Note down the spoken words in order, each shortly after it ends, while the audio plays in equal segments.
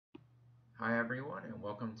Hi everyone, and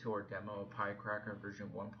welcome to our demo of pyCracker version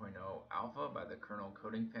 1.0 alpha by the Kernel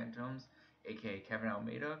coding phantoms, a.k.a. Kevin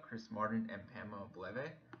Almeida, Chris Martin, and Pamela Bleve.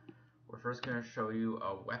 We're first going to show you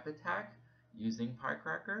a web attack using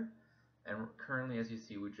pyCracker, and currently, as you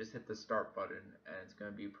see, we just hit the start button, and it's going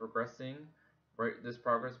to be progressing. Right, this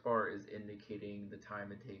progress bar is indicating the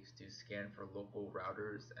time it takes to scan for local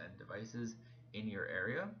routers and devices in your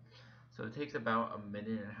area. So it takes about 1.5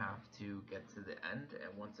 minutes to get to the end,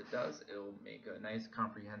 and once it does, it'll make a nice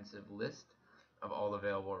comprehensive list of all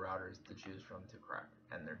available routers to choose from to crack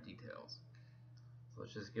and their details. So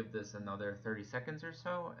let's just give this another 30 seconds or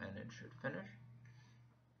so, and it should finish.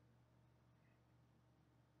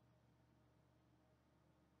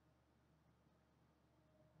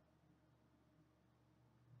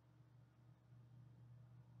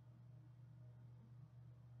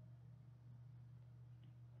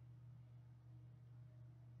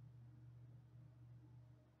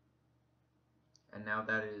 And now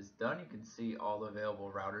that is done, you can see all the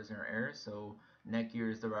available routers in our area. So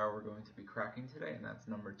Netgear is the router we're going to be cracking today, and that's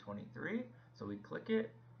number 23. So we click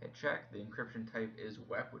it, hit check. The encryption type is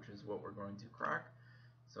web, which is what we're going to crack.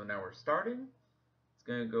 So now we're starting. It's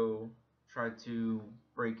going to go try to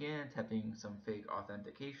break in, typing some fake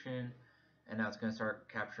authentication, and now it's going to start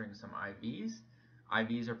capturing some IVs.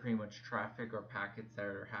 IVs are pretty much traffic or packets that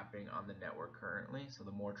are happening on the network currently, so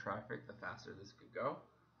the more traffic, the faster this could go.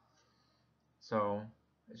 So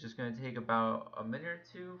it's just going to take about a minute or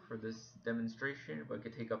two for this demonstration, but it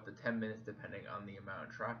could take up to 10 minutes depending on the amount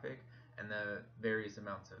of traffic and the various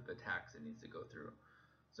amounts of attacks it needs to go through.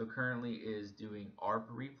 So currently is doing ARP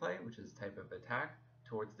replay, which is a type of attack,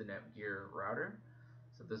 towards the Netgear router.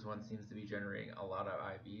 So this one seems to be generating a lot of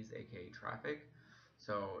IVs, aka traffic.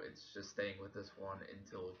 So it's just staying with this one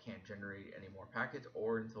until it can't generate any more packets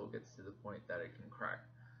or until it gets to the point that it can crack.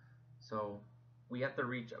 So we have to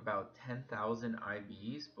reach about 10,000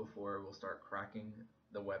 IVs before it will start cracking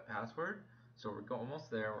the web password. So we're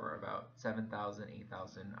almost there. We're about 7,000,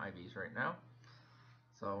 8,000 IVs right now.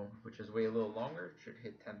 So, which is way a little longer, should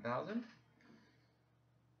hit 10,000.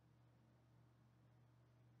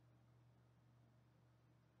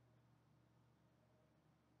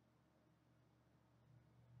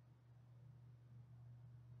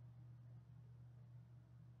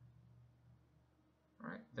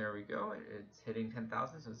 Alright, there we go. It's hitting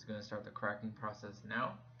 10,000, so it's going to start the cracking process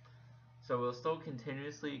now. So we'll still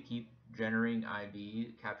continuously keep generating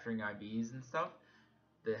capturing IVs and stuff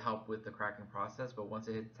to help with the cracking process, but once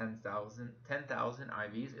it hits 10,000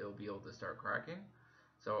 IVs, it'll be able to start cracking.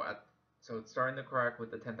 So it's starting to crack with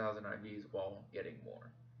the 10,000 IVs while getting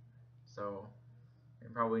more. So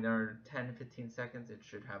in probably another 10-15 seconds, it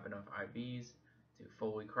should have enough IVs to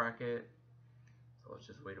fully crack it. So let's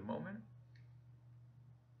just wait a moment.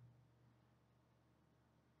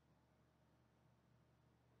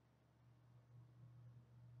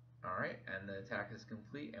 Alright, and the attack is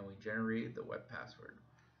complete, and we generated the web password.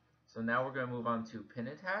 So now we're going to move on to pin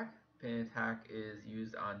attack. Pin attack is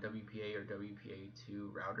used on WPA or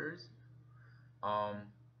WPA2 routers.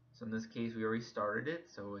 So in this case, we already started it,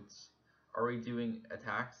 so it's already doing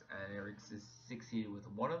attacks, and it succeeded with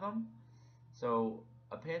one of them. So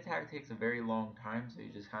a pin attack takes a very long time, so you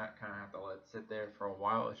just kind of have to let it sit there for a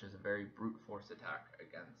while. It's just a very brute force attack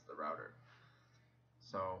against the router.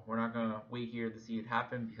 So we're not going to wait here to see it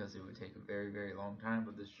happen because it would take a very, very long time,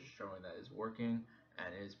 but this is just showing that it's working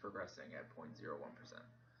and is progressing at 0.01%.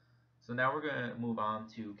 So now we're going to move on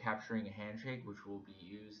to capturing a handshake, which will be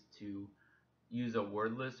used to use a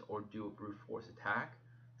wordless or do a brute force attack.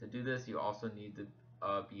 To do this, you also need to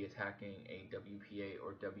be attacking a WPA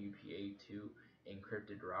or WPA2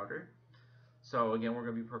 encrypted router. So again, we're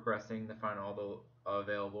going to be progressing to find all the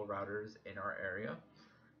available routers in our area.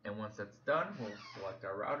 And once that's done, we'll select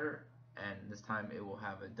our router, and this time it will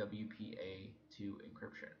have a WPA2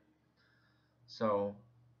 encryption. So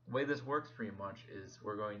the way this works pretty much is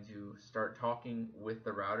we're going to start talking with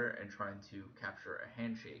the router and trying to capture a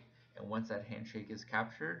handshake. And once that handshake is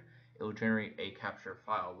captured, it will generate a capture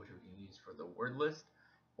file, which we can use for the word list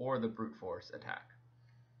or the brute force attack.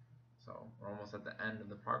 So we're almost at the end of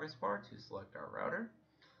the progress bar to select our router.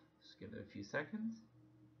 Just give it a few seconds.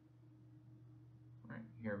 Alright,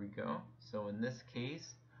 here we go. So in this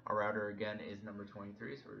case, our router again is number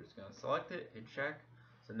 23, so we're just going to select it, hit check.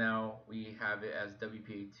 So now we have it as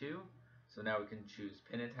WPA2. So now we can choose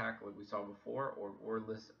pin attack like we saw before, or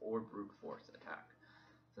wordless or brute force attack.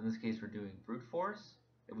 So in this case, we're doing brute force.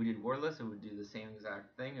 If we did wordless, it would do the same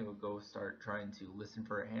exact thing. It would go start trying to listen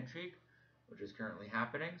for a handshake, which is currently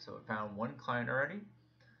happening. So it found one client already,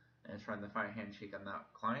 and it's trying to find a handshake on that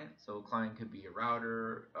client. So a client could be a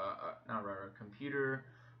router, not a router, a computer,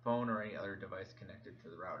 phone or any other device connected to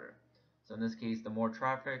the router. So in this case, the more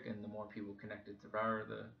traffic and the more people connected to the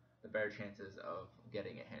router, the better chances of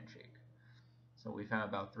getting a handshake. So we found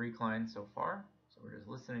about 3 clients so far. So we're just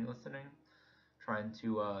listening, trying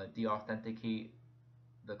to de-authenticate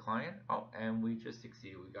the client. Oh, and we just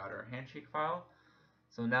succeeded. We got our handshake file.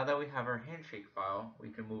 So now that we have our handshake file, we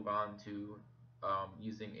can move on to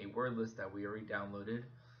using a word list that we already downloaded.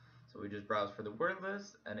 So we just browse for the word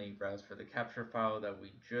list and then browse for the capture file that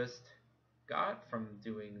we just got from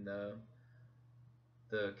doing the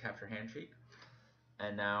capture handshake.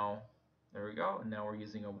 And now, there we go. And now we're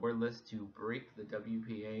using a word list to break the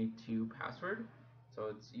WPA2 password. So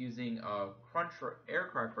it's using Crunch or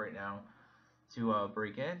Aircrack right now to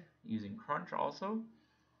break in, using Crunch also.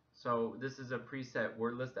 So this is a preset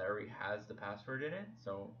word list that already has the password in it.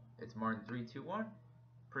 So it's Martin 321,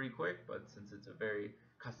 pretty quick, but since it's a very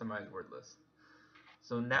customized word list.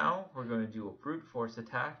 So now we're going to do a brute force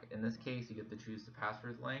attack. In this case, you get to choose the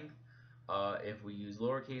password length if we use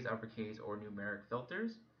lowercase, uppercase, or numeric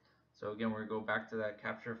filters. So again, we're going to go back to that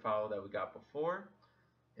capture file that we got before,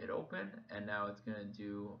 hit open, and now it's going to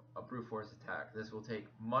do a brute force attack. This will take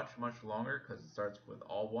much longer because it starts with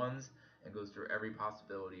all ones and goes through every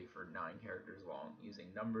possibility for 9 characters long using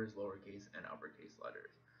numbers, lowercase, and uppercase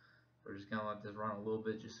letters. We're just going to let this run a little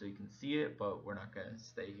bit just so you can see it, but we're not going to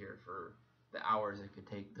stay here for the hours it could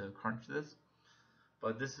take to crunch this.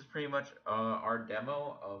 But this is pretty much our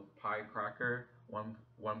demo of pyCracker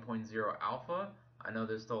 1.0 alpha. I know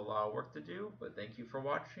there's still a lot of work to do, but thank you for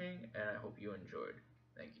watching, and I hope you enjoyed.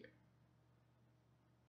 Thank you.